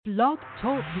Blog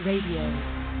Talk Radio.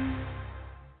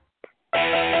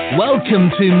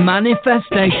 Welcome to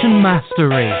Manifestation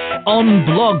Mastery on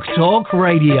Blog Talk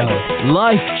Radio.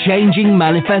 Life-changing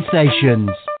manifestations.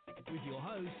 With your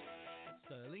host,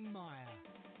 Sterling Meyer.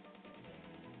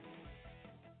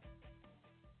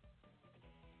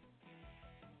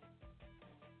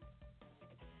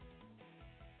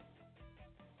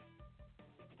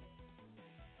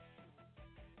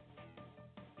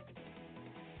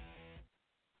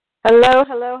 Hello,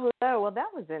 hello, hello. Well,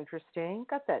 that was interesting.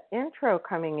 Got that intro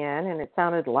coming in, and it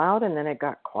sounded loud, and then it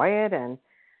got quiet, and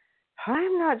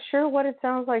I'm not sure what it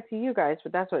sounds like to you guys,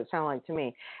 but that's what it sounded like to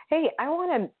me. Hey, I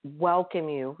want to welcome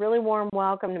you, really warm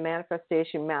welcome to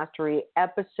Manifestation Mastery,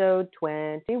 episode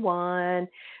 21.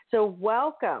 So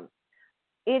welcome.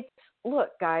 Look,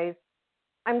 guys,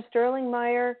 I'm Sterling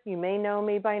Meyer. You may know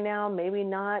me by now, maybe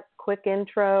not. Quick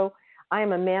intro. I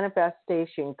am a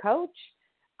manifestation coach.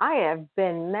 I have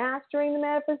been mastering the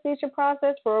manifestation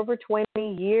process for over 20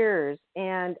 years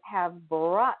and have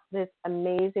brought this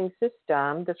amazing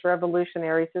system, this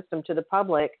revolutionary system to the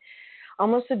public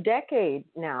almost a decade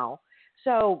now.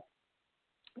 So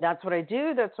that's what I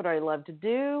do. That's what I love to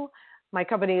do. My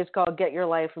company is called Get Your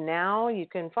Life Now. You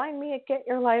can find me at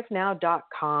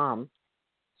getyourlifenow.com.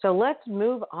 So let's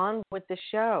move on with the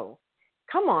show.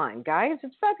 Come on, guys.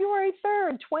 It's February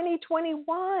 3rd,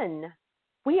 2021.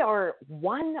 We are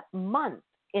 1 month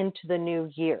into the new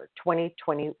year,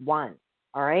 2021,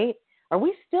 all right? Are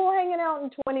we still hanging out in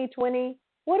 2020?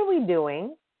 What are we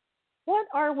doing? What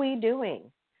are we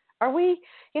doing? Are we,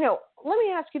 let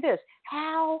me ask you this.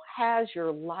 How has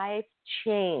your life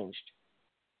changed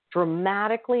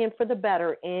dramatically and for the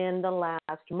better in the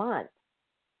last month?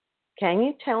 Can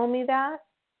you tell me that?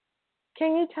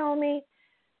 Can you tell me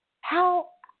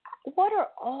what are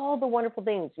all the wonderful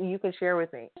things you can share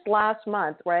with me? Last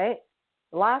month, right?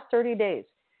 The last 30 days.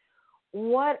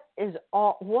 What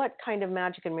kind of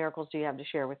magic and miracles do you have to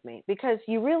share with me? Because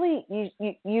you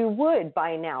would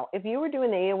by now, if you were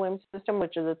doing the AOM system,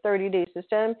 which is a 30-day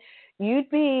system, you'd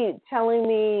be telling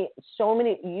me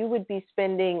you would be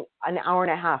spending an hour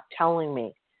and a half telling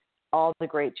me all the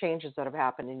great changes that have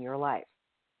happened in your life.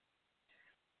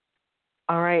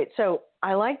 All right, so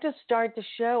I like to start the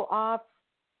show off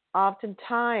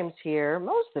oftentimes here,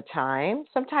 most of the time.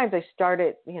 Sometimes I start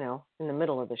it, in the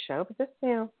middle of the show, but this,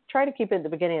 try to keep it at the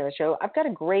beginning of the show. I've got a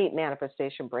great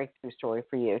manifestation breakthrough story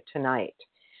for you tonight.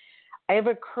 I have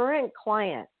a current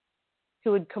client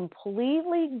who had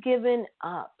completely given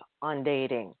up on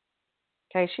dating.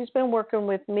 Okay, she's been working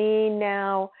with me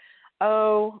now,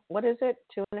 what is it,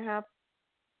 2.5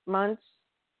 months,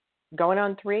 going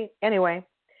on 3? Anyway,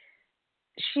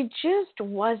 she just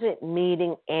wasn't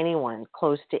meeting anyone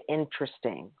close to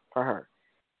interesting for her.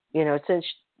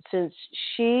 Since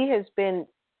she has been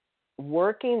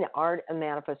working the art of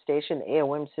manifestation, the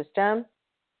AOM system,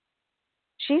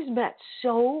 she's met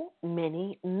so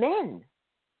many men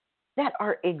that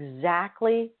are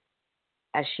exactly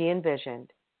as she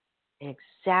envisioned,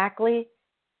 exactly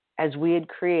as we had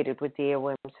created with the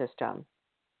AOM system.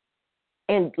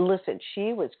 And listen,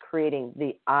 she was creating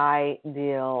the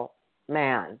ideal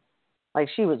man. Like,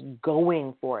 she was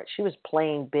going for it. She was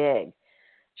playing big.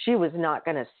 She was not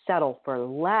going to settle for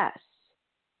less.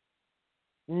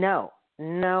 No.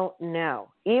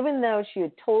 Even though she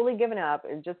had totally given up,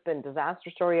 it had just been disaster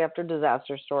story after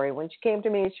disaster story. When she came to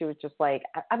me, she was just like,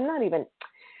 I'm not even,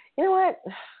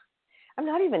 I'm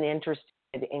not even interested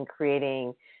in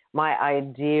creating my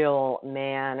ideal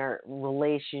man or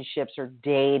relationships or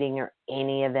dating or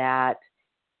any of that.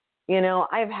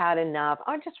 I've had enough.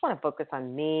 I just want to focus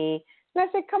on me. And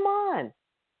I said, come on,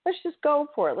 let's just go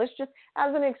for it. Let's just,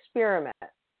 as an experiment,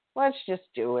 let's just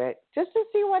do it just to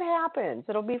see what happens.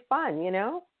 It'll be fun,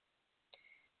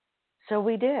 So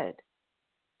we did.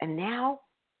 And now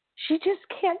she just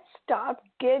can't stop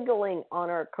giggling on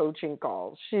our coaching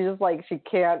calls. She's just like, she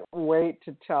can't wait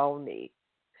to tell me.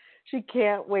 She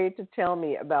can't wait to tell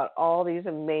me about all these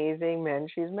amazing men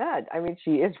she's met. I mean,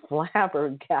 she is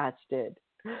flabbergasted.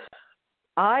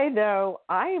 I know.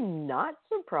 I'm not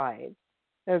surprised,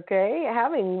 okay?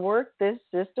 Having worked this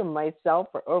system myself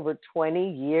for over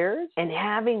 20 years and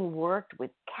having worked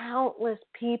with countless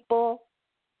people,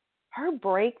 her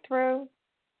breakthrough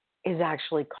is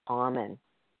actually common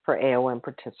for AOM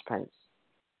participants.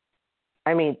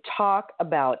 I mean, talk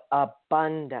about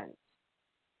abundance.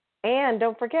 And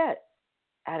don't forget,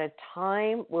 at a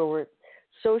time where we're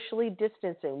socially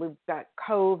distancing, we've got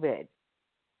COVID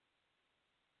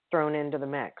thrown into the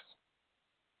mix.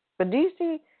 But do you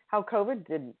see how COVID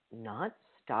did not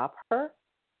stop her?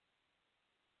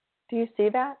 Do you see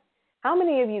that? How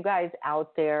many of you guys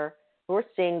out there who are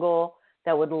single,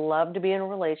 that would love to be in a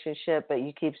relationship, but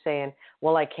you keep saying,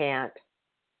 well, I can't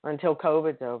until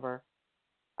COVID's over.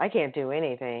 I can't do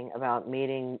anything about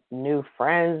meeting new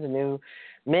friends, new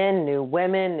men, new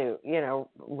women, new,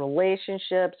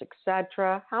 relationships,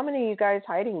 etc. How many of you guys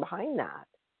hiding behind that?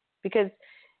 Because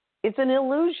it's an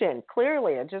illusion.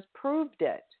 Clearly, I just proved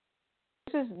it.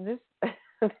 This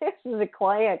is a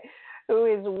client who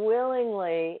is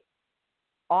willingly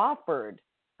offered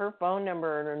her phone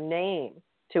number and her name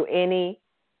to any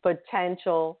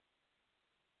potential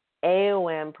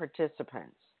AOM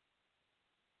participants.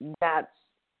 That's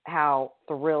how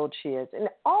thrilled she is. And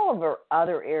all of her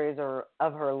other areas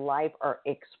of her life are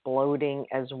exploding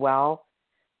as well.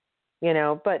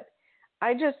 But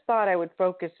I just thought I would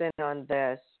focus in on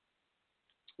this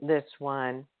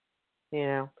one.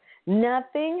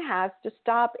 Nothing has to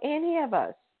stop any of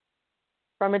us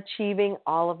from achieving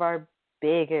all of our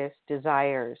biggest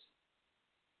desires.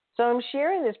 So I'm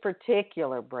sharing this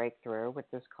particular breakthrough with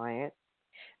this client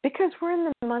because we're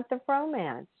in the month of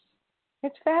romance.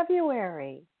 It's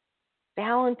February.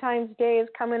 Valentine's Day is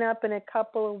coming up in a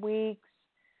couple of weeks.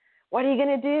 What are you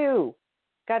going to do?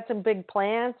 Got some big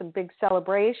plans, some big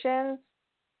celebrations?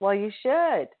 Well, you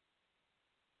should.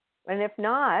 And if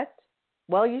not,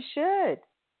 well, you should.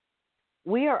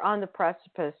 We are on the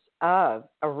precipice of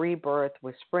a rebirth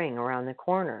with spring around the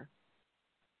corner.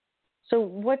 So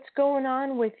what's going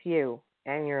on with you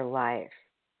and your life?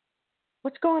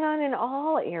 What's going on in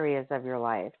all areas of your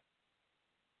life?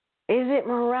 Is it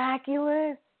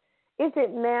miraculous? Is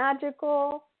it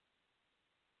magical?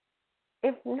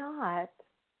 If not,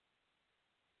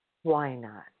 why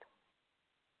not?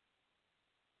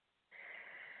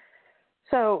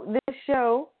 So this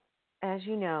show, as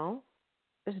you know,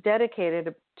 is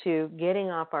dedicated to getting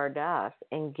off our duff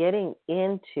and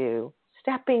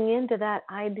stepping into that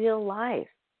ideal life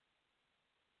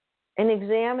and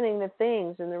examining the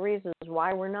things and the reasons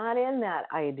why we're not in that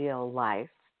ideal life.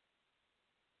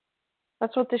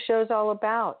 That's what the show's all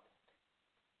about.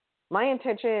 My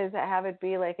intention is to have it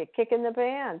be like a kick in the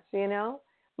pants,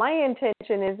 My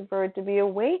intention is for it to be a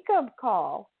wake-up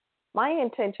call. My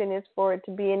intention is for it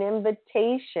to be an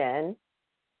invitation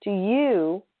to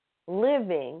you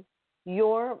living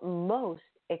your most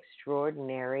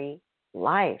extraordinary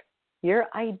life, your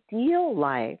ideal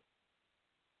life.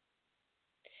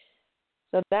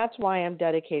 So that's why I'm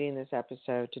dedicating this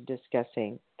episode to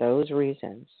discussing those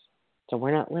reasons. So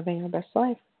we're not living our best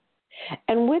life.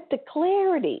 And with the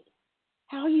clarity,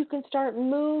 how you can start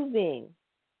moving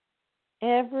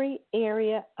every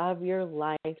area of your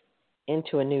life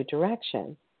into a new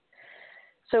direction.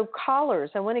 So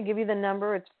callers, I want to give you the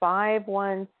number. It's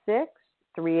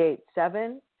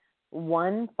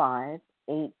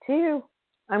 516-387-1582.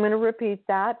 I'm going to repeat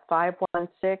that,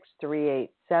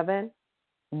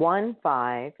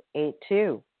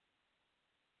 516-387-1582.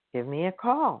 Give me a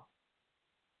call.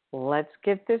 Let's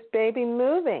get this baby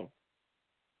moving.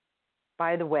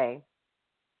 By the way,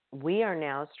 we are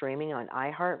now streaming on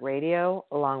iHeartRadio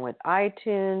along with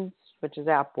iTunes, which is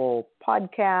Apple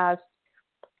Podcasts,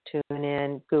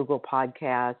 TuneIn, Google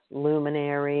Podcasts,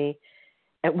 Luminary.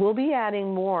 And we'll be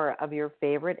adding more of your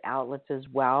favorite outlets as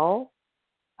well.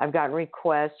 I've gotten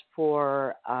requests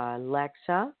for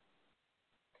Alexa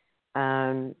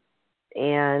and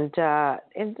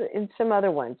some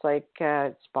other ones like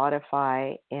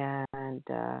Spotify and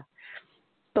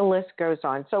the list goes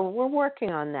on. So we're working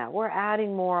on that. We're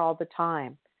adding more all the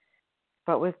time.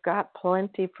 But we've got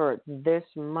plenty for this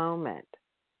moment.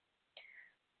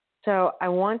 So I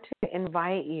want to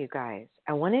invite you guys.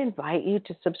 I want to invite you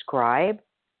to subscribe,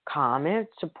 comment,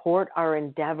 support our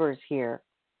endeavors here.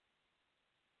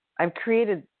 I've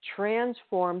created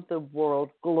Transform the World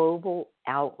Global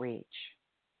Outreach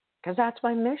because that's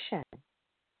my mission.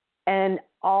 And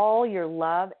all your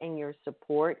love and your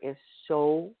support is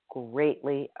so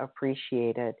greatly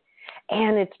appreciated.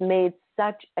 And it's made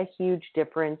such a huge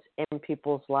difference in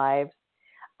people's lives.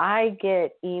 I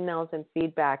get emails and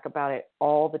feedback about it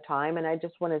all the time, and I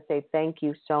just want to say thank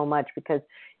you so much because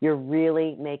you're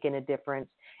really making a difference.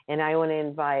 And I want to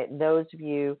invite those of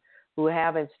you who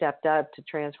haven't stepped up to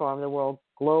Transform the World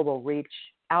Global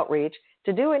Outreach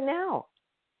to do it now.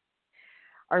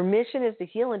 Our mission is to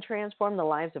heal and transform the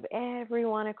lives of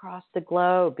everyone across the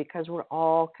globe because we're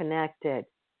all connected,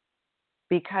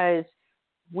 because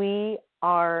we're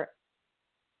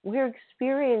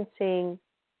experiencing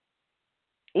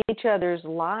each other's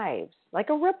lives like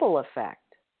a ripple effect.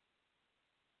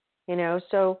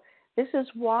 So this is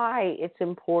why it's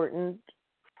important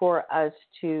for us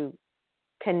to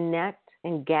connect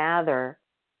and gather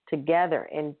together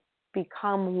and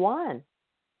become one.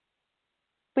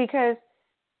 Because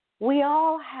We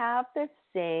all have the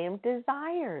same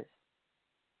desires.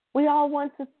 We all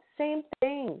want the same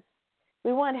things.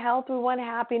 We want health, we want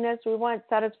happiness, we want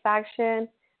satisfaction,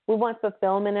 we want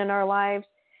fulfillment in our lives,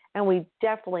 and we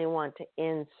definitely want to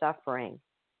end suffering.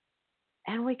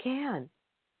 And we can.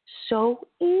 So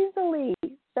easily,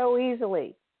 so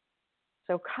easily.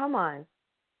 So come on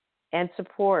and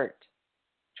support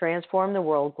Transform the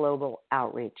World Global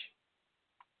Outreach.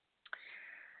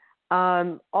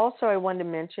 Also, I wanted to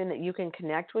mention that you can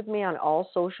connect with me on all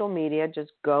social media.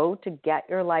 Just go to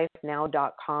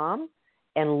getyourlifenow.com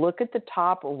and look at the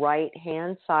top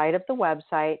right-hand side of the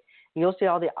website. You'll see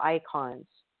all the icons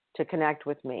to connect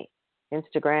with me.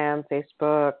 Instagram,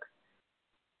 Facebook,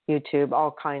 YouTube,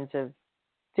 all kinds of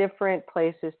different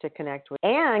places to connect with.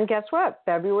 And guess what?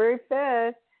 February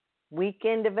 5th,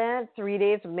 weekend event, 3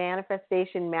 days of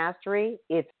manifestation mastery.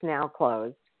 It's now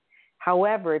closed.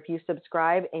 However, if you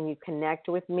subscribe and you connect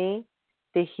with me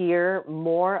to hear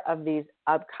more of these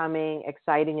upcoming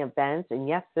exciting events, and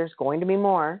yes, there's going to be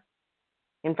more.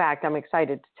 In fact, I'm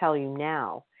excited to tell you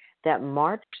now that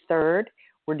March 3rd,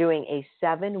 we're doing a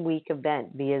 7-week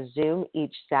event via Zoom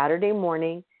each Saturday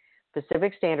morning,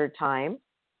 Pacific Standard Time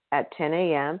at 10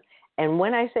 a.m. And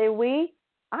when I say we,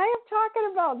 I am talking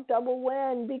about double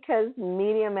win, because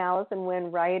medium Allison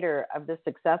Wynn, writer of the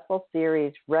successful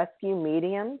series Rescue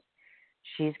Mediums,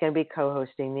 she's going to be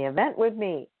co-hosting the event with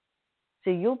me.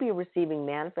 So you'll be receiving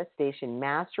manifestation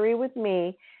mastery with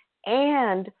me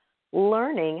and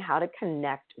learning how to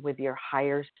connect with your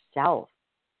higher self,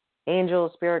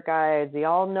 angels, spirit guides, the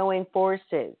all-knowing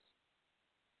forces.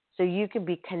 So you can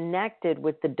be connected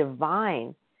with the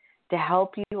divine to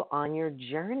help you on your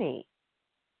journey.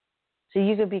 So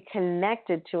you can be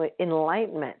connected to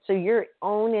enlightenment. So your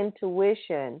own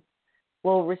intuition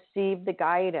will receive the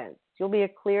guidance. You'll be a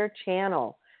clear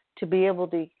channel to be able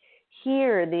to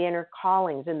hear the inner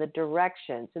callings and the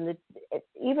directions, and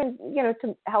even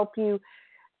to help you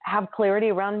have clarity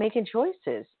around making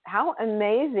choices. How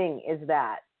amazing is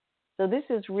that? So this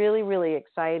is really, really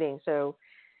exciting. So,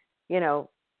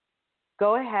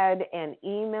 go ahead and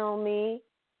email me,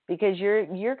 because you're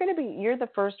the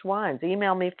first ones.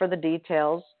 Email me for the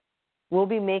details. We'll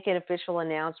be making official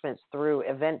announcements through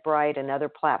Eventbrite and other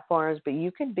platforms, but you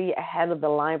can be ahead of the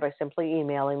line by simply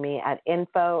emailing me at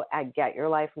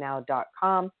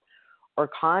info@getyourlifenow.com or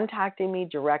contacting me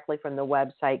directly from the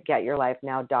website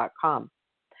getyourlifenow.com.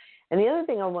 And the other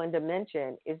thing I wanted to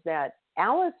mention is that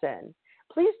Allison,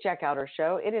 please check out her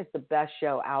show. It is the best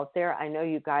show out there. I know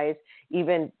you guys,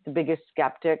 even the biggest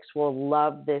skeptics, will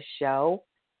love this show.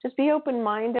 Just be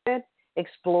open-minded,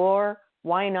 explore.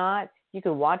 Why not? You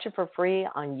can watch it for free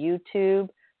on YouTube.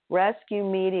 Rescue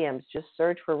Mediums. Just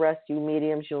search for Rescue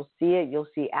Mediums. You'll see it. You'll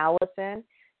see Allison.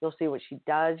 You'll see what she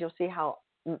does. You'll see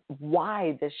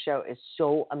why this show is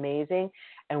so amazing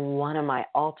and one of my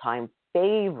all-time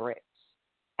favorites.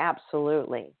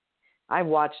 Absolutely. I've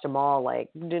watched them all I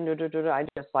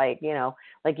just like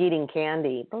eating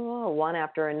candy, one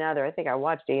after another. I think I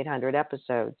watched 800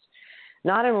 episodes.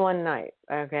 Not in one night,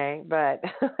 okay, but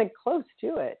close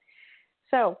to it.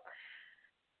 So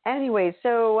anyway,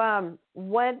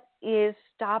 what is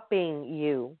stopping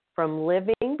you from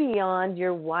living beyond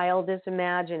your wildest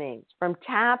imaginings, from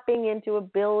tapping into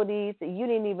abilities that you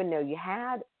didn't even know you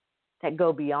had, that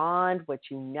go beyond what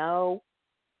you know?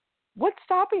 What's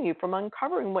stopping you from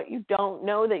uncovering what you don't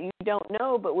know that you don't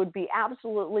know, but would be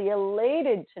absolutely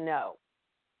elated to know?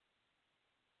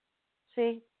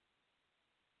 See,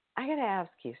 I got to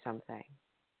ask you something.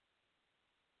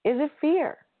 Is it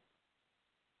fear?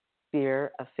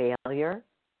 Fear of failure?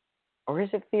 Or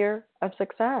is it fear of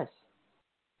success?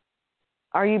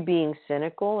 Are you being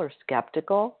cynical or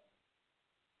skeptical?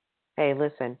 Hey,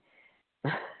 listen,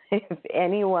 if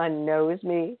anyone knows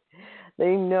me,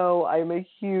 they know I'm a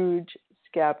huge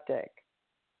skeptic.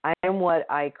 I am what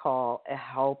I call a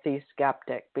healthy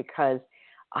skeptic, because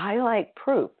I like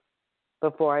proof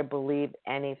before I believe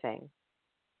anything.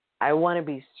 I want to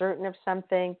be certain of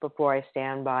something before I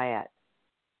stand by it.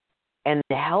 And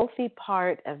the healthy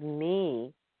part of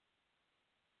me,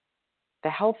 the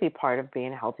healthy part of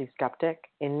being a healthy skeptic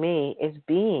in me, is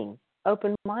being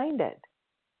open-minded,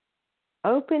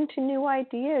 open to new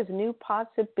ideas, new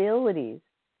possibilities,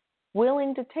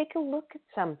 willing to take a look at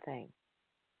something,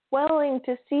 willing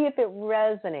to see if it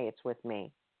resonates with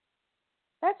me.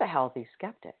 That's a healthy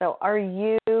skeptic. So are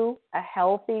you a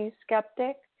healthy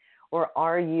skeptic, or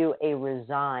are you a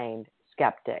resigned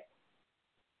skeptic?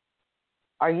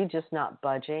 Are you just not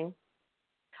budging?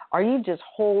 Are you just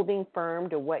holding firm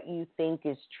to what you think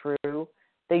is true,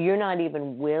 that you're not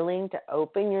even willing to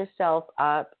open yourself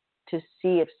up to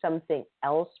see if something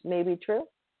else may be true?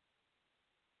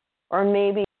 Or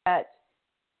maybe that,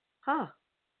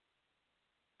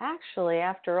 actually,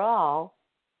 after all,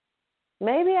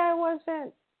 maybe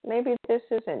maybe this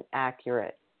isn't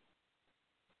accurate.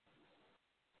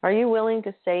 Are you willing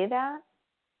to say that?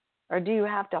 Or do you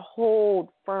have to hold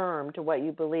firm to what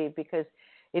you believe? Because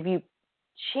if you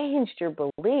changed your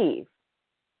belief,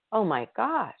 oh my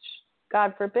gosh,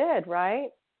 God forbid, right?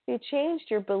 If you changed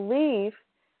your belief,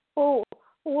 well,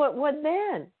 what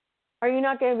then? Are you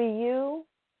not going to be you?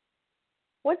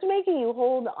 What's making you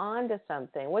hold on to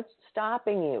something? What's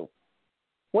stopping you?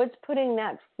 What's putting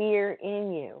that fear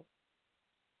in you?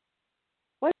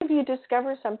 What if you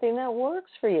discover something that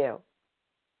works for you?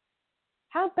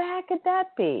 How bad could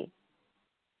that be?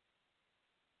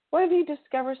 What if you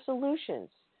discover solutions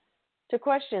to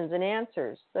questions and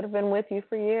answers that have been with you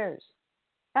for years?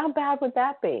 How bad would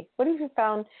that be? What if you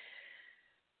found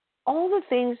all the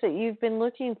things that you've been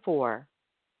looking for?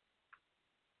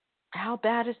 How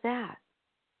bad is that?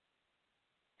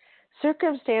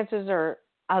 Circumstances are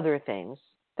other things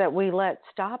that we let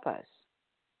stop us.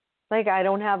 Like, I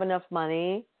don't have enough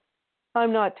money.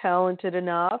 I'm not talented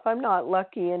enough. I'm not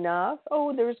lucky enough.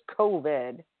 Oh, there's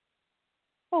COVID.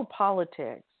 Oh,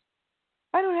 politics.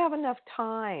 I don't have enough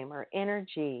time or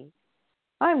energy.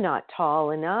 I'm not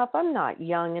tall enough. I'm not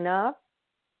young enough.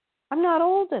 I'm not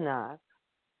old enough.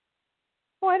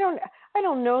 Oh, I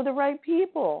don't know the right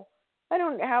people. I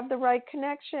don't have the right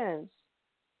connections.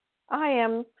 I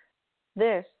am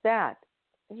this, that.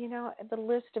 You know, the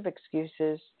list of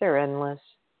excuses, they're endless.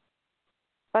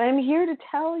 But I'm here to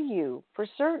tell you for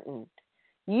certain,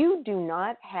 you do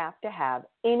not have to have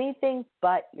anything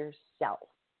but yourself.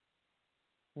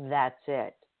 That's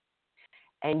it.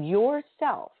 And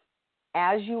yourself,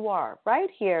 as you are, right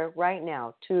here, right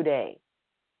now, today,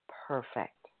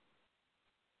 perfect.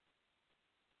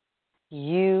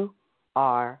 You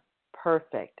are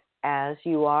perfect as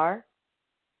you are,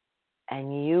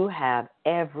 and you have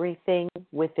everything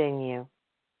within you.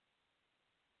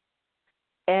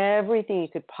 Everything you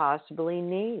could possibly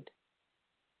need.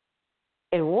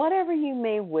 And whatever you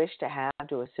may wish to have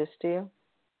to assist you,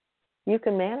 you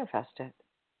can manifest it.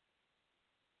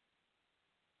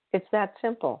 It's that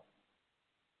simple.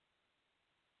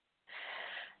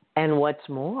 And what's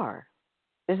more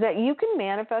is that you can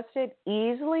manifest it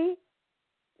easily,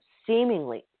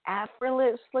 seemingly,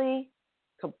 effortlessly,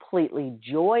 completely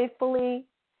joyfully.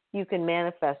 You can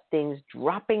manifest things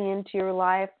dropping into your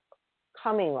life,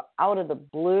 coming out of the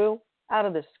blue, out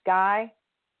of the sky,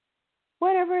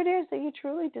 whatever it is that you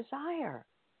truly desire.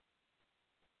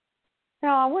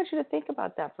 Now, I want you to think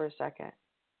about that for a second.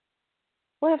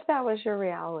 What if that was your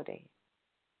reality?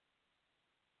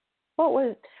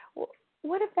 What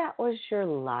if that was your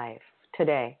life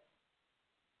today?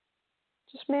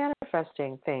 Just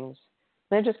manifesting things.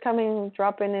 They're just coming,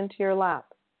 dropping into your lap.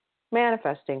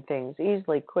 Manifesting things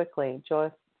easily, quickly,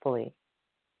 joyfully.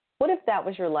 What if that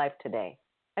was your life today?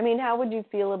 I mean, how would you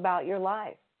feel about your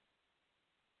life?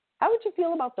 How would you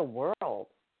feel about the world?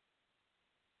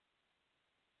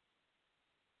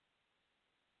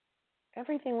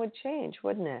 Everything would change,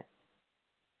 wouldn't it?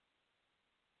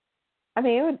 I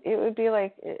mean, it would be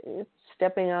like it's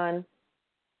stepping on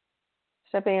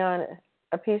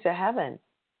a piece of heaven.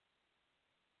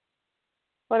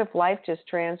 What if life just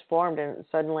transformed and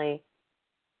suddenly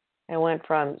it went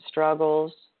from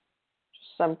struggles,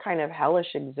 some kind of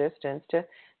hellish existence, to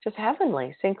just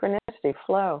heavenly synchronicity,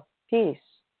 flow, peace,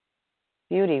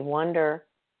 beauty, wonder,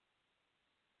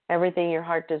 everything your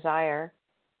heart desire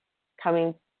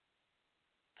coming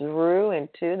through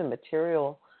into the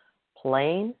material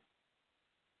plane?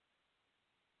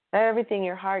 Everything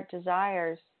your heart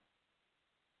desires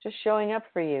just showing up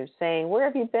for you, saying, where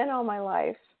have you been all my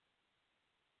life?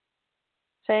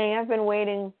 Saying, I've been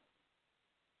waiting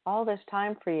all this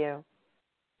time for you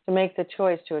to make the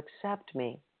choice to accept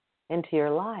me into your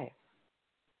life.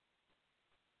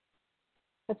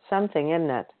 It's something, isn't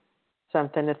it?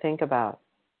 Something to think about.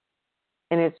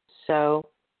 And it's so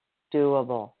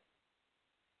doable.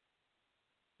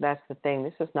 That's the thing.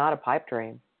 This is not a pipe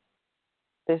dream.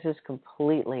 This is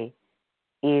completely,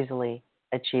 easily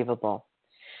achievable.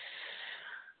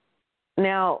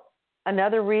 Now,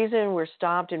 another reason we're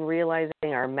stopped in realizing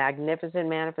our magnificent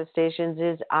manifestations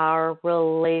is our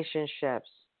relationships.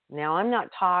 Now, I'm not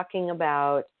talking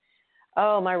about,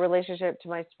 my relationship to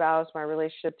my spouse, my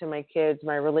relationship to my kids,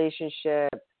 my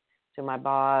relationship to my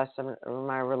boss, or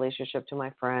my relationship to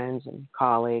my friends and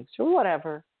colleagues, or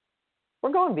whatever.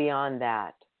 We're going beyond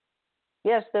that.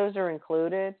 Yes, those are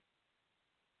included.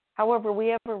 However, we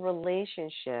have a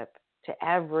relationship to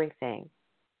everything.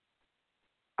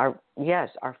 Our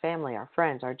family, our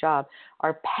friends, our job,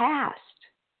 our past.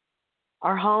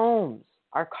 our homes,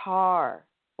 our car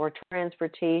or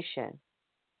transportation,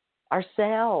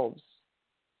 ourselves.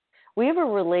 We have a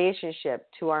relationship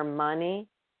to our money,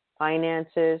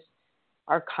 finances,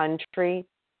 our country,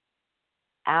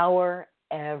 our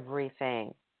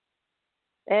everything.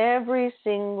 Every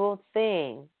single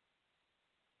thing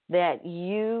that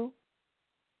you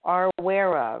are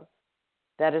aware of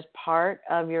that is part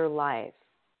of your life,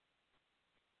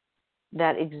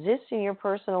 that exists in your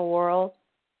personal world,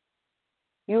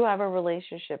 you have a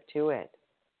relationship to it.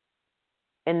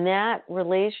 And that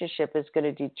relationship is going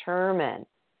to determine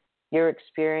your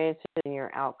experiences and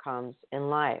your outcomes in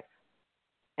life.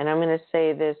 And I'm going to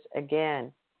say this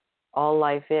again. All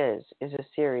life is a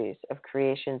series of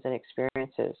creations and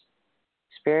experiences.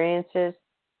 Experiences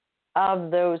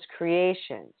of those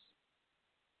creations.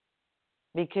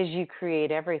 Because you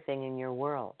create everything in your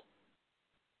world.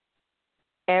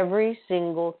 Every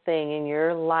single thing in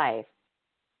your life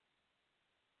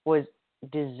was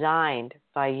designed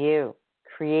by you,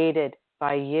 created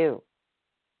by you.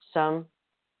 Some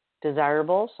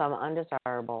desirable, some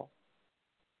undesirable.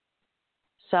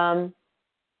 Some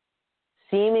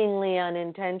seemingly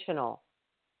unintentional.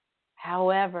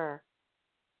 However,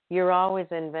 you're always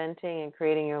inventing and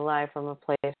creating your life from a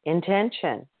place of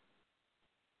intention.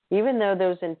 Even though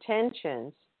those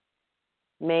intentions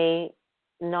may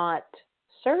not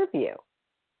serve you.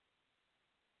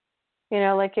 You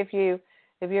know, like if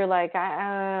you're like,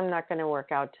 I'm not going to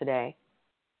work out today.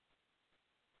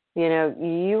 You know,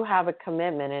 you have a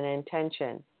commitment and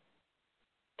intention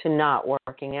to not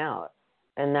working out.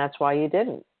 And that's why you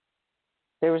didn't.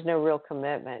 There was no real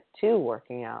commitment to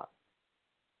working out.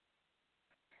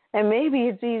 And maybe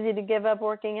it's easy to give up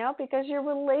working out because your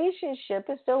relationship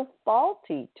is so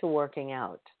faulty to working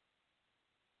out.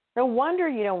 No wonder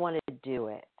you don't want to do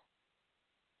it.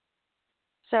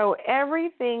 So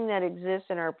everything that exists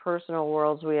in our personal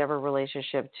worlds, we have a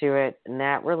relationship to it. And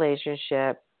that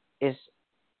relationship is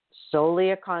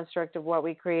solely a construct of what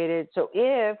we created. So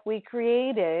if we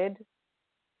created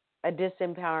a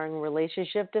disempowering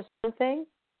relationship to something,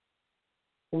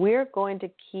 we're going to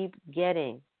keep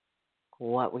getting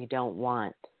what we don't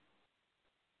want.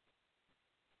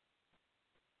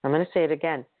 I'm going to say it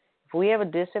again. If we have a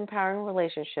disempowering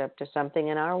relationship to something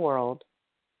in our world,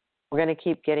 we're going to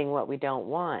keep getting what we don't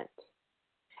want.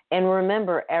 And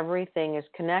remember, everything is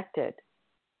connected,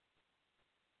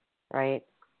 right?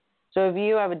 So if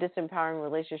you have a disempowering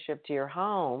relationship to your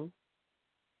home,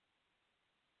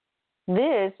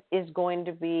 this is going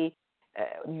to be,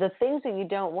 the things that you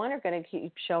don't want are going to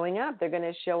keep showing up. They're going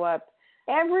to show up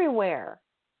everywhere.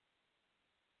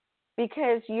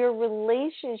 Because your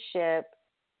relationship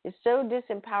is so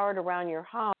disempowered around your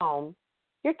home,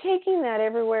 you're taking that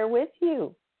everywhere with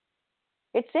you.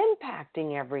 It's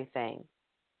impacting everything.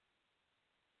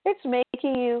 It's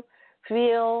making you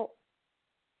feel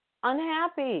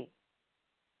unhappy.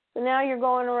 So now you're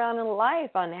going around in life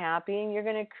unhappy, and you're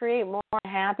going to create more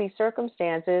unhappy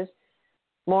circumstances,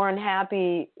 more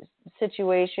unhappy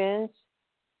situations,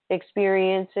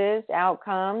 experiences,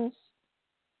 outcomes.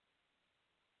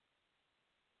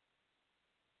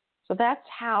 So that's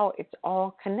how it's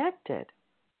all connected.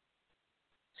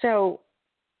 So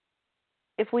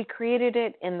if we created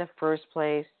it in the first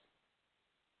place,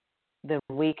 then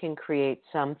we can create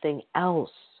something else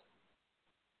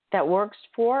that works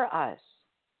for us.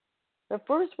 But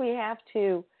first we have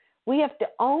to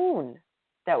own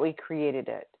that we created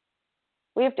it.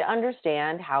 We have to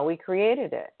understand how we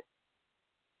created it.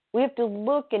 We have to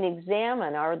look and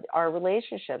examine our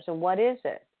relationships and what is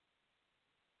it?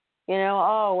 You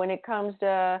know, when it comes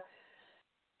to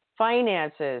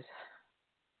finances,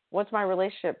 what's my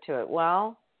relationship to it?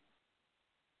 Well,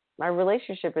 my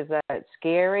relationship is that it's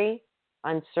scary,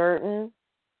 uncertain,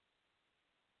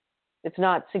 it's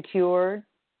not secured.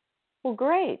 Well,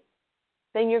 great.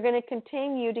 Then you're going to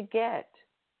continue to get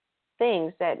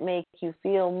things that make you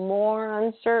feel more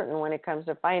uncertain when it comes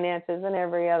to finances and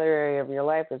every other area of your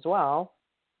life as well.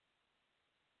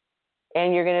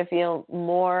 And you're going to feel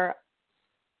more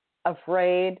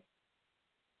afraid.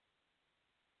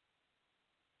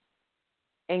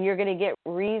 And you're going to get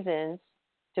reasons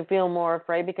to feel more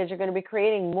afraid because you're going to be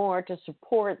creating more to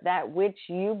support that which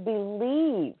you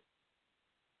believe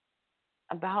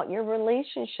about your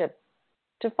relationship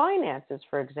to finances,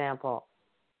 for example.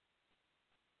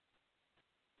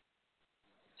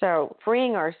 So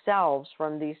freeing ourselves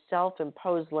from these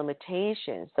self-imposed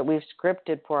limitations that we've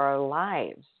scripted for our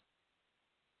lives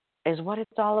is what it's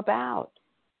all about.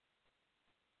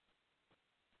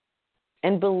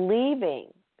 And believing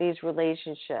these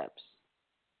relationships.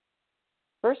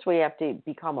 First, we have to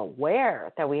become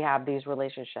aware that we have these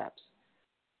relationships.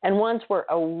 And once we're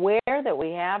aware that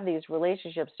we have these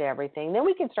relationships to everything, then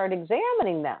we can start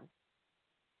examining them.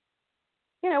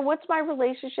 What's my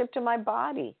relationship to my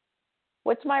body?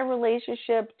 What's my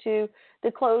relationship to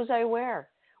the clothes I wear?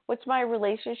 What's my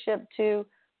relationship to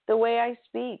the way I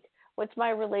speak? What's my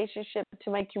relationship to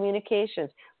my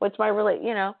communications? What's my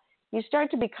you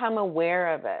start to become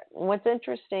aware of it. And what's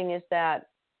interesting is that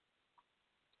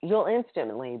you'll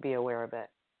instantly be aware of it.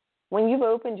 When you've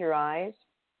opened your eyes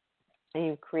and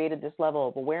you've created this level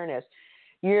of awareness,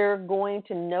 you're going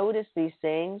to notice these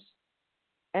things,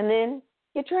 and then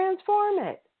you transform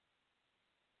it.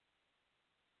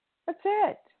 That's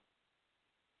it.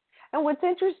 And what's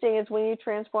interesting is when you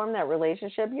transform that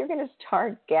relationship, you're going to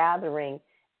start gathering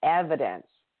evidence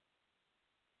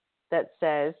that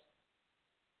says,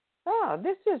 oh,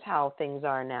 this is how things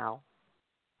are now.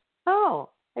 Oh,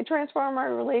 I transformed my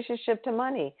relationship to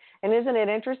money. And isn't it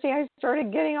interesting? I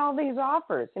started getting all these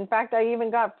offers. In fact, I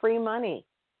even got free money.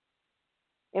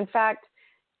 In fact,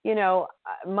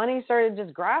 money started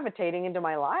just gravitating into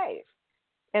my life,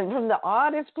 and from the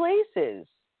oddest places.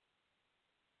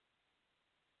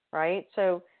 Right?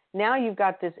 So now you've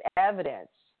got this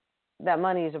evidence that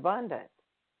money is abundant.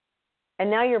 And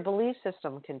now your belief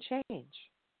system can change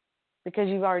because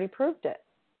you've already proved it,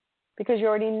 because you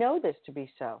already know this to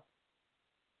be so.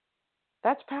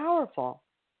 That's powerful.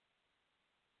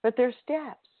 But there's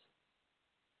steps.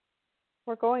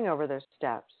 We're going over those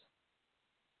steps.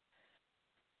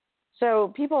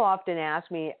 So people often ask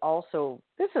me also,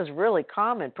 this is really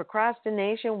common,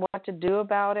 procrastination, what to do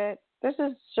about it. This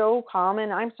is so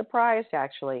common. I'm surprised,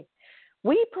 actually.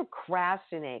 We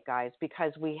procrastinate, guys,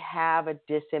 because we have a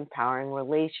disempowering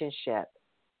relationship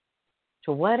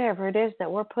to whatever it is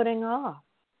that we're putting off.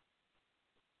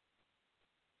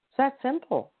 It's that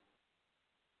simple.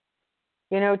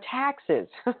 Taxes.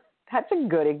 That's a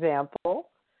good example.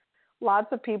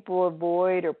 Lots of people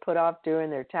avoid or put off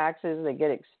doing their taxes. They get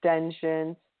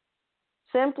extensions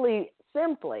simply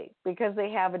because they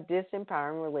have a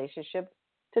disempowering relationship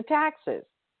to taxes.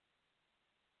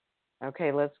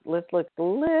 Okay, let's look a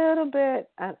little bit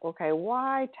at,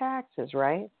 why taxes,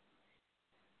 right?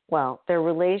 Well, their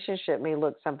relationship may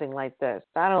look something like this.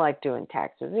 I don't like doing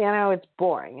taxes. It's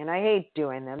boring, and I hate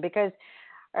doing them because,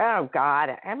 oh, God,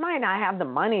 I might not have the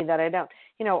money that I don't,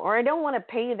 or I don't want to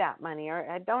pay that money, or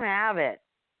I don't have it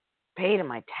paid to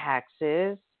my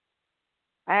taxes.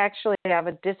 I actually have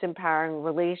a disempowering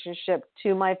relationship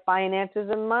to my finances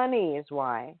and money is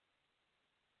why.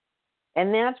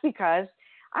 And that's because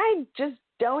I just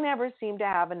don't ever seem to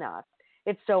have enough.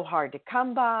 It's so hard to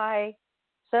come by.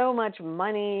 So much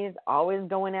money is always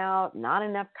going out, not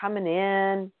enough coming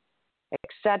in,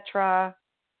 etc.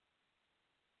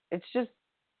 It's just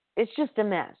a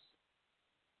mess.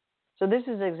 So this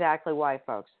is exactly why,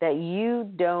 folks, that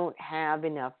you don't have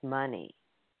enough money,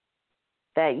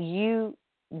 that you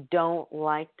don't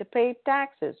like to pay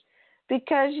taxes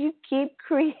because you keep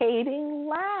creating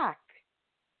lack.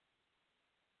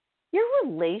 Your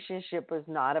relationship is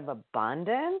not of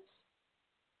abundance,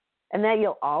 and that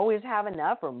you'll always have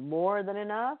enough or more than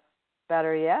enough.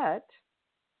 Better yet,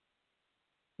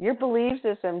 your belief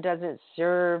system doesn't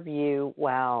serve you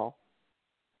well.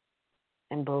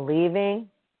 And believing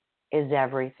is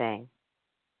everything.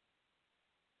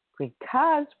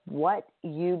 Because what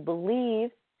you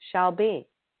believe shall be.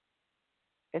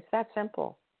 It's that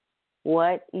simple.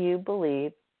 What you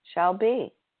believe shall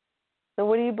be. So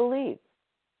what do you believe?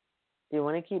 Do you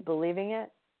want to keep believing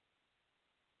it?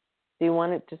 Do you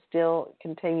want it to still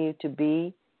continue to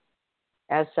be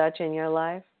as such in your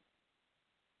life?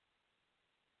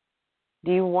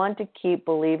 Do you want to keep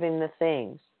believing the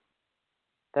things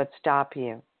that stop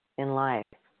you in life,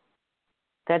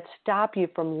 that stop you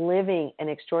from living an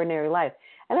extraordinary life?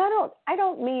 And I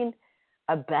don't mean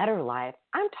a better life.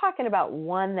 I'm talking about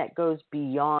one that goes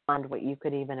beyond what you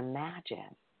could even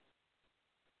imagine.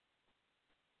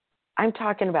 I'm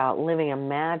talking about living a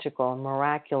magical,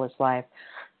 miraculous life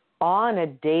on a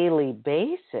daily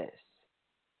basis,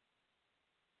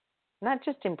 not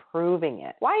just improving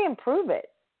it. Why improve it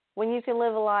when you can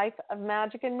live a life of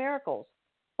magic and miracles?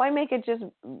 Why make it just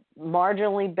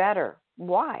marginally better?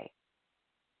 Why?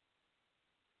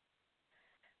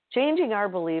 Changing our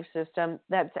belief system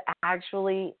is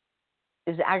actually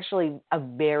a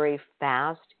very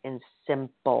fast and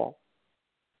simple.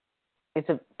 It's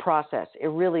a process. It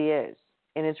really is.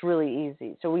 And it's really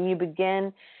easy. So when you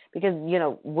begin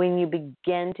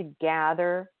to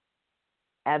gather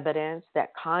evidence that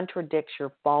contradicts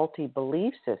your faulty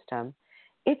belief system,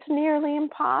 it's nearly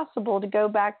impossible to go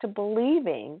back to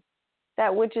believing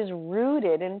that which is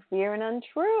rooted in fear and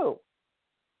untrue.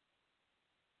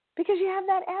 Because you have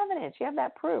that evidence, you have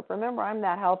that proof. Remember, I'm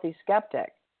that healthy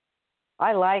skeptic.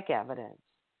 I like evidence.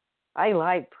 I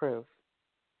like proof.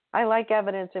 I like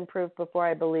evidence and proof before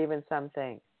I believe in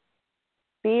something.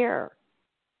 Fear.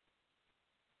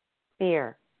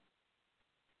 Fear.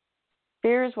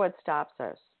 Fear is what stops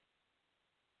us.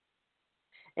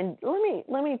 And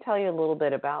let me tell you a little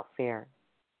bit about fear.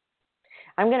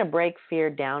 I'm going to break fear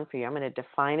down for you. I'm going to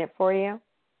define it for you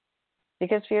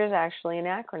because fear is actually an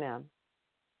acronym.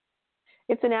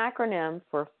 It's an acronym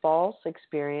for false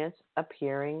experience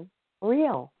appearing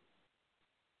real.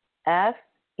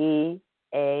 F-E-A-R.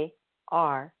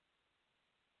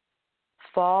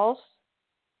 False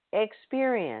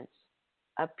experience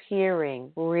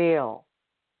appearing real.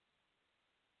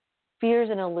 Fear is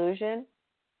an illusion.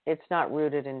 It's not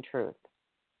rooted in truth.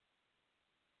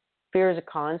 Fear is a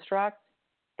construct.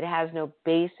 It has no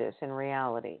basis in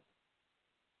reality.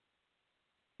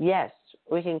 Yes,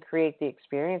 we can create the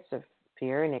experience of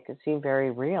fear and it can seem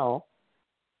very real.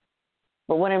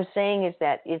 But what I'm saying is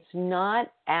that it's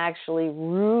not actually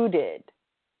rooted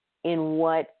in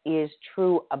what is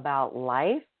true about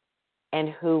life and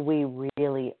who we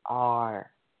really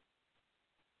are.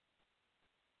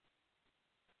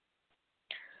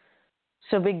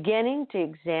 So beginning to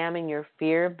examine your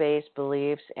fear-based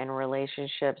beliefs and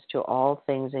relationships to all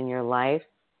things in your life,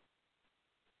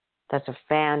 that's a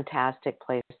fantastic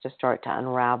place to start to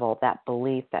unravel that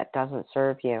belief that doesn't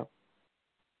serve you.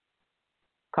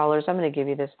 Callers, I'm going to give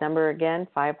you this number again,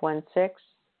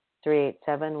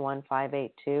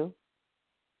 516-387-1582.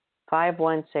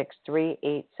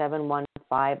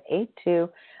 516-387-1582.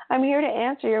 I'm here to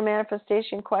answer your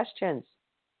manifestation questions.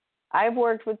 I've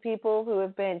worked with people who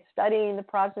have been studying the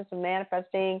process of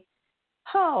manifesting,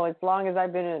 as long as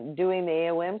I've been doing the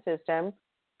AOM system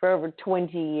for over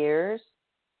 20 years.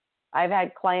 I've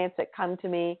had clients that come to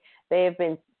me, they have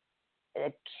been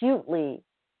acutely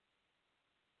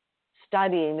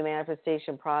studying the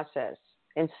manifestation process,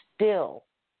 and still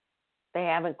they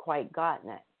haven't quite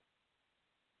gotten it.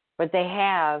 But they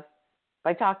have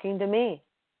by talking to me.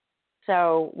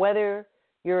 So whether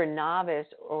you're a novice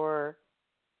or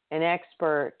an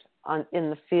expert in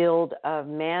the field of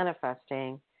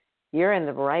manifesting, you're in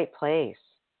the right place.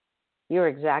 You're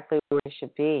exactly where you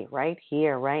should be, right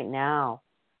here, right now.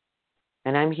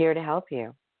 And I'm here to help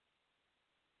you.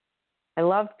 I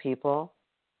love people,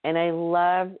 and I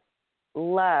love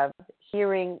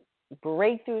hearing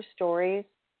breakthrough stories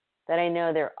that I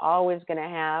know they're always going to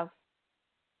have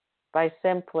by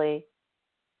simply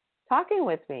talking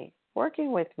with me,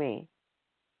 working with me,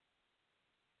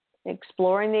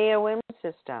 exploring the AOM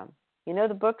system. You know,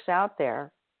 the book's out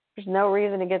there. There's no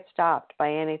reason to get stopped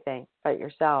by anything but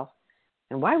yourself.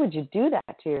 And why would you do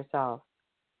that to yourself?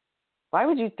 Why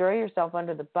would you throw yourself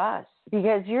under the bus?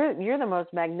 Because you're the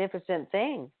most magnificent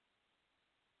thing.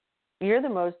 You're the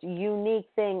most unique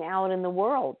thing out in the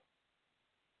world.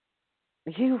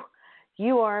 You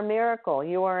are a miracle.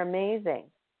 You are amazing.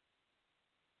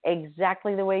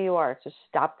 Exactly the way you are. So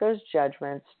stop those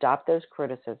judgments. Stop those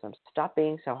criticisms. Stop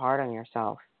being so hard on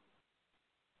yourself.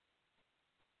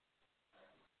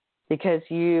 Because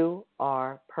you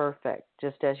are perfect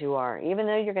just as you are. Even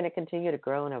though you're going to continue to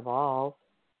grow and evolve,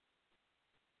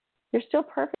 you're still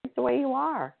perfect the way you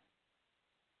are.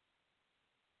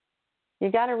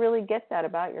 You got to really get that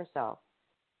about yourself.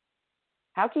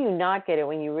 How can you not get it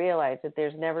when you realize that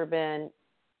there's never been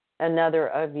another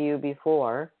of you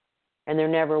before, and there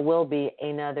never will be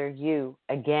another you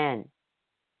again?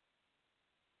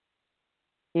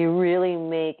 You really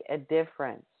make a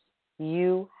difference.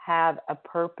 You have a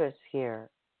purpose here.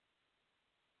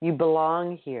 You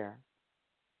belong here.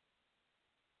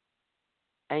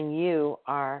 And you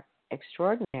are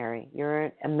extraordinary. You're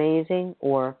an amazing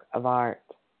work of art.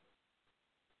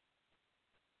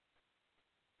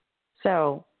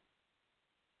 So,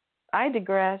 I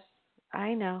digress.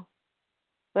 I know.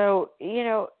 So,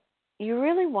 you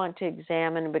really want to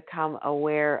examine and become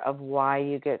aware of why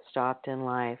you get stopped in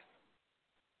life.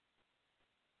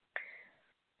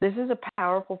 This is a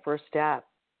powerful first step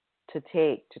to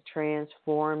take to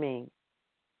transforming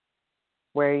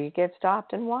where you get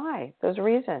stopped and why, those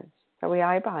reasons that we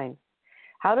hide behind.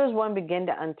 How does one begin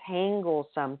to untangle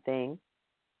something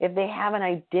if they haven't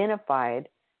identified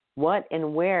what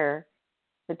and where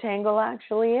the tangle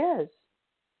actually is?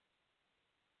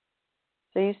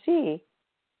 So you see,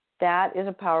 that is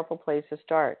a powerful place to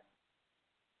start.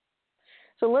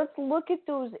 So let's look at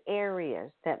those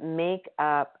areas that make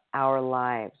up our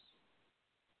lives.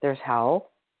 There's health,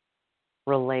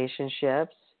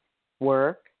 relationships,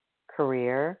 work,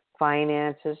 career,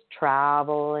 finances,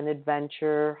 travel and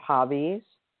adventure, hobbies.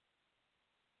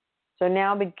 So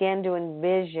now begin to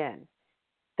envision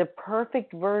the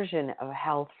perfect version of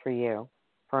health for you,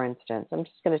 for instance. I'm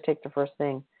just going to take the first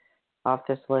thing off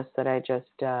this list that I just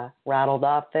rattled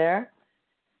off there.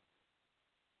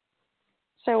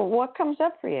 So what comes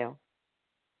up for you?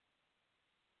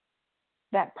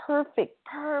 That perfect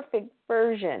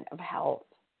version of health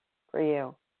for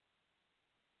you.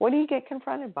 What do you get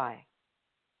confronted by?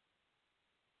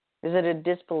 Is it a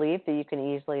disbelief that you can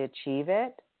easily achieve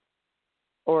it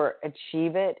or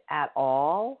achieve it at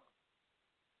all?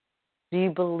 Do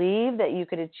you believe that you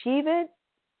could achieve it,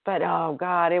 but oh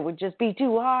God, it would just be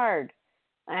too hard?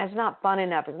 It's not fun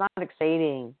enough. It's not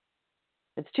exciting.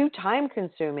 It's too time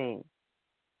consuming.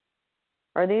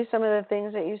 Are these some of the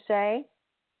things that you say?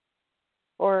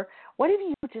 Or what have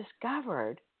you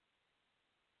discovered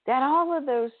that all of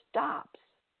those stops,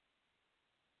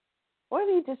 what have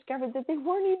you discovered that they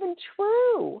weren't even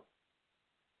true?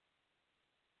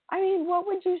 I mean, what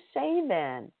would you say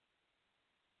then?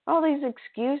 All these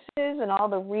excuses and all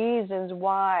the reasons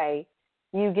why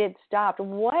you get stopped.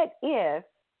 What if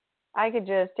I could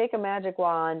just take a magic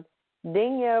wand,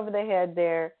 ding you over the head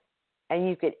there, and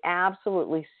you could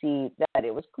absolutely see that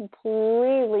it was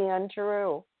completely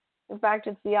untrue? In fact,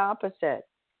 it's the opposite.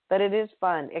 That it is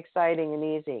fun, exciting, and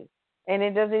easy. And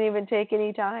it doesn't even take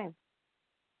any time.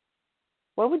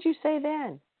 What would you say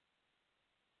then?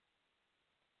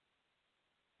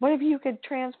 What if you could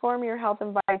transform your health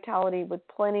and vitality with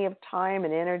plenty of time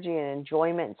and energy and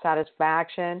enjoyment and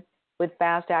satisfaction with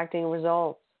fast-acting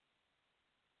results?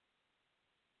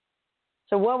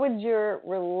 So what would your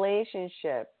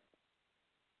relationship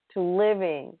to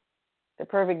living the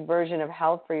perfect version of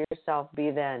health for yourself be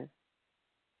then?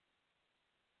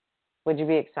 Would you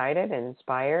be excited and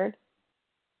inspired?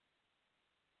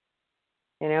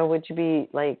 You know, would you be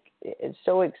like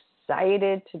so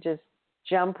excited to just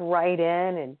jump right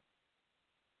in and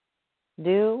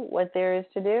do what there is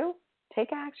to do? Take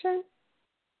action?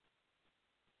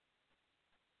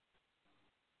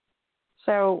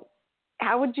 So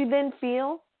how would you then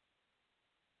feel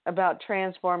about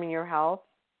transforming your health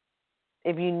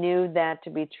if you knew that to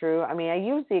be true? I mean, I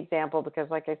use the example because,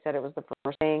 like I said, it was the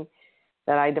first thing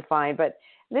that I defined. But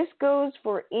this goes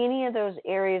for any of those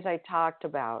areas I talked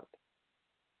about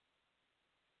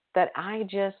that I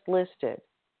just listed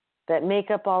that make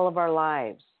up all of our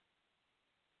lives.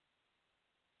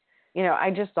 You know, I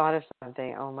just thought of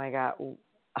something. Oh, my God.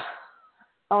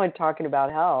 Oh, and talking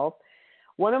about health.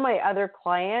 One of my other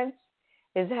clients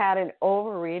has had an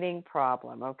overeating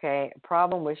problem, okay? A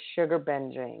problem with sugar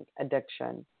binging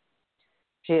addiction.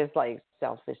 She has like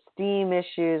self-esteem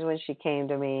issues when she came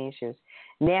to me. She was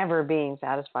never being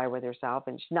satisfied with herself,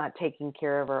 and she's not taking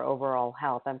care of her overall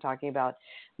health. I'm talking about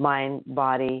mind,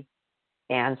 body,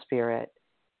 and spirit.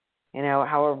 You know,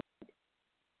 however,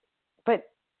 but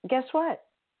guess what?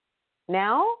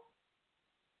 Now,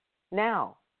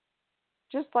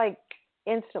 just like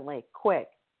instantly, quick,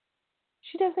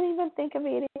 she doesn't even think of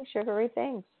eating sugary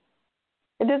things.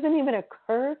 It doesn't even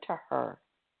occur to her.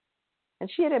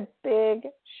 And she had a big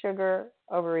sugar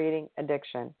overeating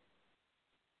addiction.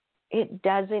 It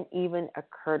doesn't even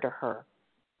occur to her.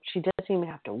 She doesn't even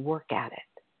have to work at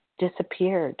it.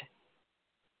 Disappeared.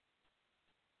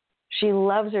 She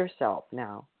loves herself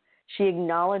now. She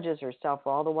acknowledges herself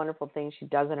for all the wonderful things she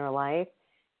does in her life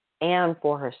and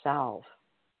for herself.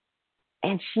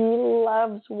 And she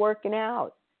loves working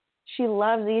out. She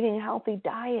loves eating a healthy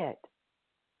diet.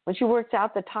 When she works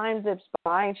out, the time zips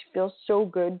by and she feels so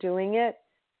good doing it.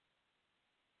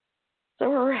 So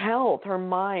her health, her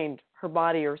mind, her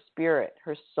body, her spirit,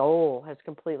 her soul has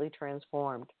completely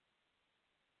transformed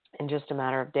in just a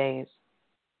matter of days.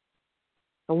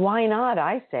 And why not,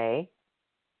 I say?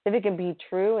 If it can be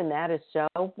true and that is so,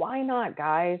 why not,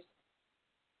 guys?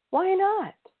 Why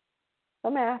not?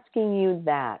 I'm asking you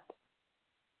that.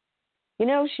 You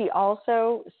know, she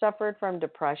also suffered from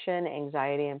depression,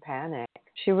 anxiety, and panic.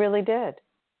 She really did.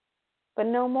 But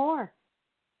no more.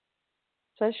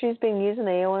 So she's been using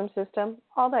the AOM system,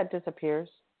 all that disappears.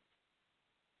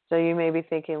 So you may be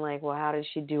thinking like, well, how did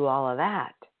she do all of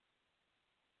that?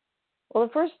 Well,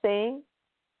 the first thing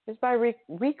is by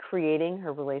recreating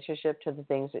her relationship to the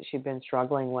things that she'd been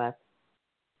struggling with.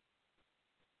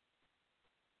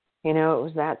 You know, it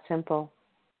was that simple.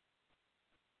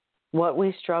 What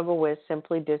we struggle with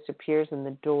simply disappears and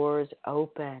the doors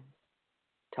open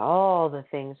to all the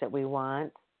things that we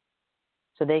want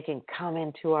so they can come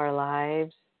into our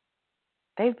lives.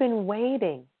 They've been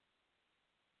waiting.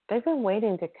 They've been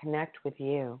waiting to connect with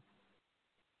you.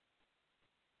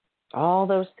 All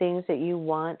those things that you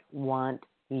want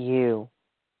you.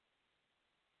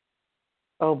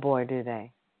 Oh boy, do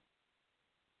they.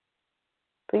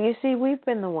 But you see, we've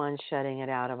been the ones shutting it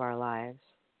out of our lives.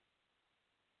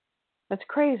 That's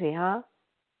crazy, huh?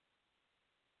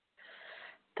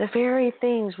 The very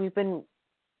things we've been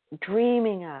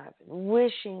dreaming of, and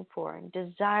wishing for, and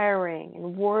desiring,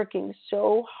 and working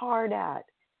so hard at.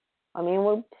 I mean,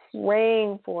 we're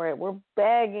praying for it. We're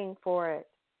begging for it.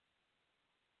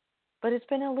 But it's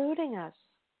been eluding us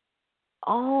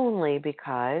only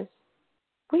because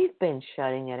we've been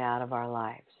shutting it out of our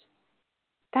lives.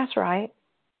 That's right.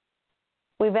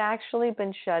 We've actually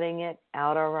been shutting it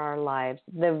out of our lives,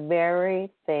 the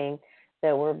very thing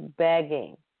that we're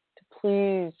begging to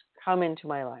please come into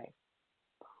my life.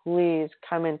 Please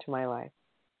come into my life.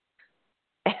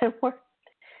 And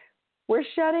we're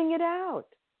shutting it out.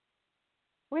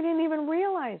 We didn't even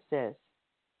realize this.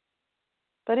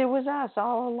 But it was us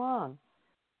all along.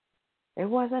 It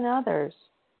wasn't others.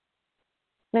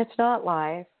 And it's not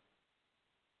life.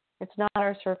 It's not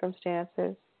our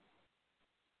circumstances.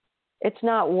 It's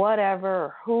not whatever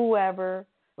or whoever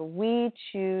we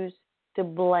choose to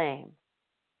blame,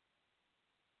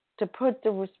 to put the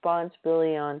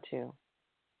responsibility onto.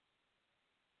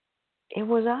 It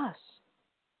was us.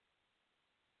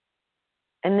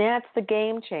 And that's the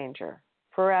game changer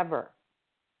forever,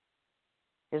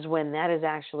 is when that is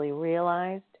actually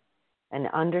realized and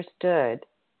understood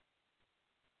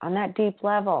on that deep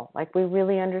level, like we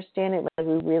really understand it, like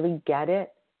we really get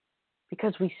it,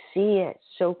 because we see it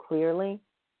so clearly.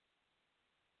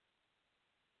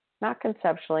 Not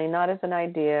conceptually, not as an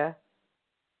idea,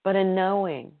 but a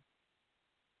knowing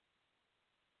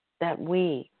that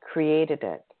we created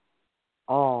it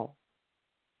all.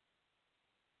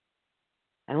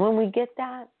 And when we get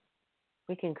that,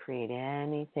 we can create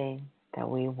anything that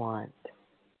we want.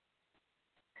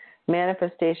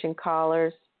 Manifestation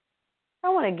callers, I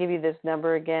want to give you this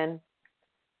number again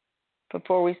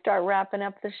before we start wrapping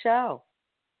up the show.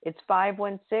 It's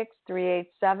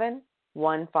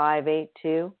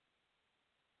 516-387-1582.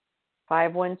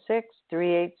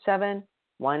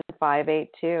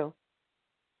 516-387-1582.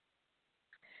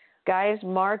 Guys,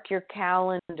 mark your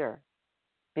calendar,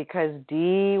 because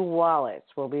Dee Wallace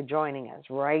will be joining us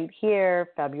right here,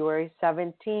 February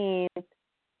 17th.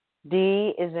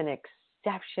 Dee is an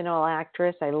exceptional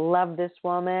actress. I love this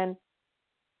woman.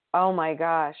 Oh my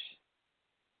gosh.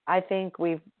 I think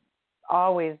we've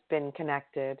always been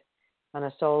connected on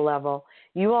a soul level.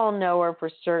 You all know her for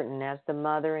certain as the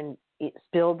mother in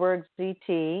Spielberg's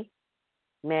E.T.,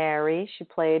 Mary. She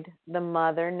played the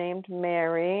mother named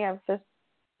Mary of the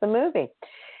movie.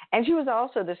 And she was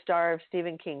also the star of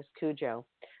Stephen King's Cujo.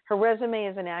 Her resume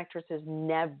as an actress has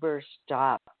never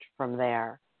stopped from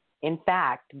there. In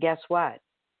fact, guess what?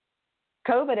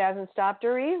 COVID hasn't stopped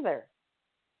her either.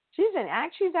 She's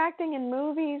acting in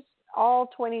movies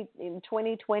in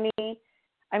 2020.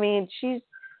 I mean, she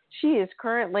is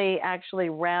currently actually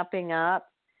wrapping up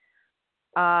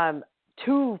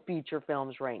 2 feature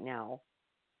films right now.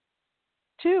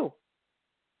 2.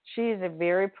 She is a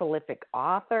very prolific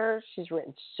author. She's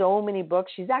written so many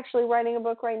books. She's actually writing a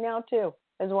book right now, too,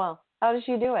 as well. How does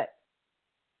she do it?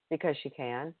 Because she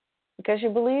can. Because she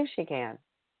believes she can.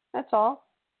 That's all.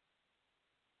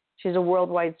 She's a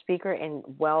worldwide speaker and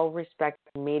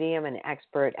well-respected medium and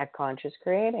expert at conscious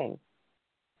creating.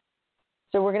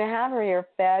 So we're going to have her here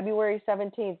February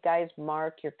 17th. Guys,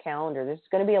 mark your calendar. This is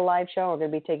going to be a live show. We're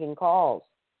going to be taking calls.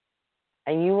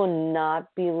 And you will not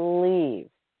believe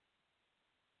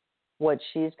what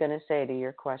she's going to say to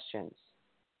your questions.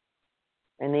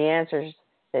 And the answers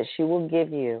that she will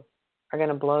give you are going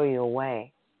to blow you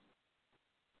away.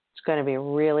 It's going to be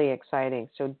really exciting.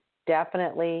 So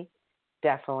definitely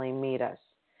meet us.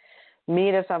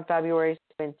 Meet us on February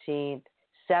 17th,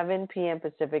 7 p.m.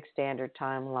 Pacific Standard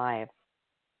Time live.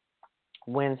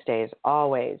 Wednesdays,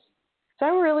 always. So I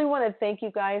really want to thank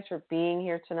you guys for being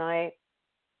here tonight.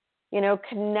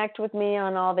 Connect with me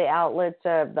on all the outlets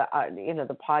of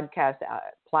the podcast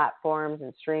platforms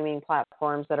and streaming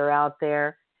platforms that are out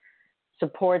there.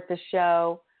 Support the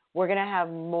show. We're going to have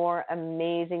more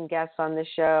amazing guests on the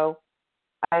show.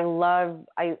 I love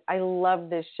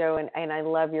this show and I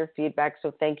love your feedback.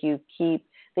 So thank you. Keep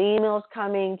the emails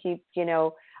coming.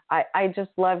 I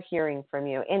just love hearing from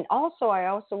you. And also, I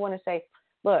also want to say,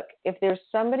 look, if there's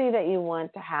somebody that you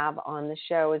want to have on the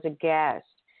show as a guest,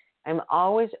 I'm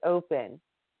always open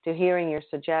to hearing your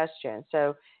suggestions.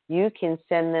 So you can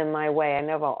send them my way. I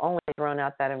know I've only thrown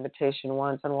out that invitation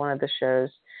once on one of the shows.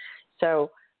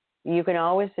 So you can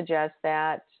always suggest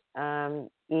that.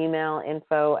 Email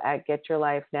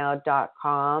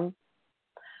info@getyourlifenow.com.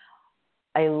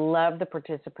 I love the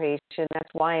participation.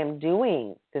 That's why I'm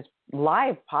doing this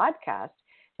live podcast,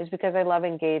 is because I love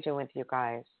engaging with you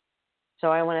guys.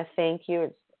 So I want to thank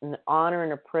you. an honor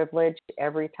and a privilege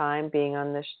every time being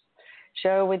on this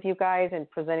show with you guys and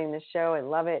presenting this show. I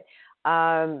love it.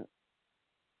 And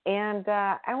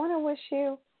I want to wish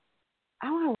you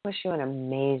an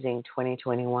amazing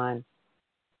 2021.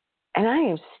 And I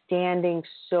am standing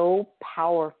so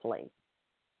powerfully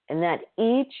in that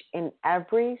each and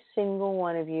every single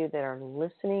one of you that are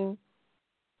listening,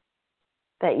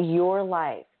 that your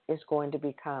life is going to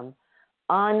become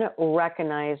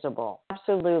unrecognizable,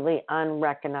 absolutely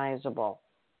unrecognizable.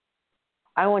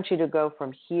 I want you to go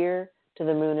from here to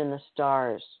the moon and the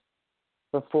stars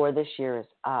before this year is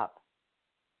up.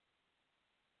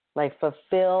 Like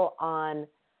fulfill on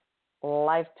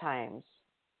lifetimes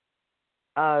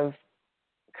of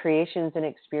creations and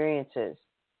experiences,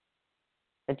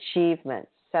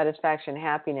 achievements, satisfaction,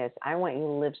 happiness. I want you to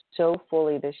live so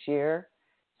fully this year.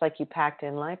 It's like you packed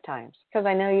in lifetimes, because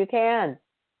I know you can.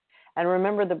 And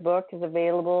remember, the book is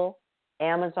available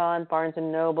Amazon, Barnes &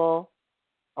 Noble,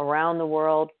 around the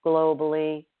world,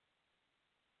 globally.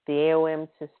 The AOM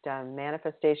system,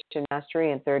 Manifestation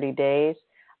Mastery in 30 days.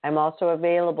 I'm also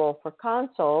available for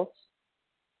consults.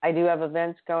 I do have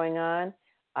events going on.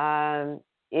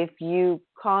 If you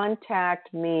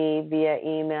contact me via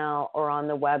email or on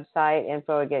the website,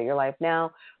 info@getyourlifenow,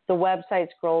 the website,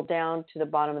 scroll down to the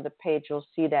bottom of the page, you'll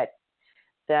see that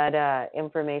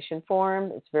information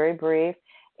form. It's very brief,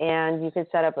 and you can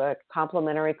set up a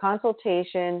complimentary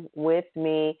consultation with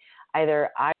me. Either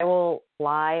I will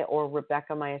reply or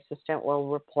Rebecca, my assistant, will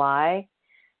reply.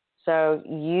 So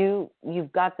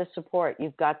you've got the support,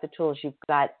 you've got the tools, you've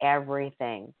got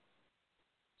everything.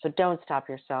 So don't stop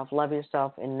yourself. Love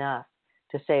yourself enough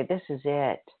to say, this is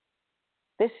it.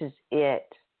 This is it.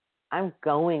 I'm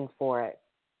going for it.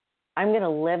 I'm going to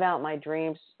live out my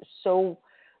dreams so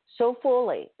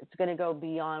fully. It's going to go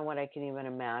beyond what I can even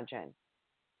imagine.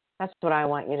 That's what I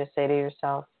want you to say to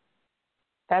yourself.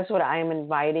 That's what I'm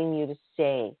inviting you to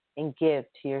say and give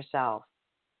to yourself.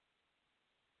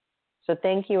 So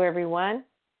thank you, everyone.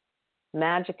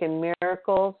 Magic and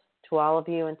miracles to all of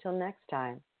you. Until next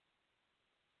time.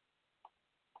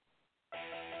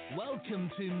 Welcome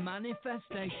to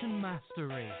Manifestation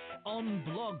Mastery on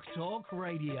Blog Talk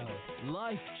Radio.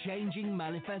 Life-changing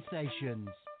manifestations.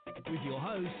 With your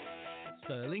host,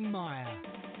 Sterling Meyer.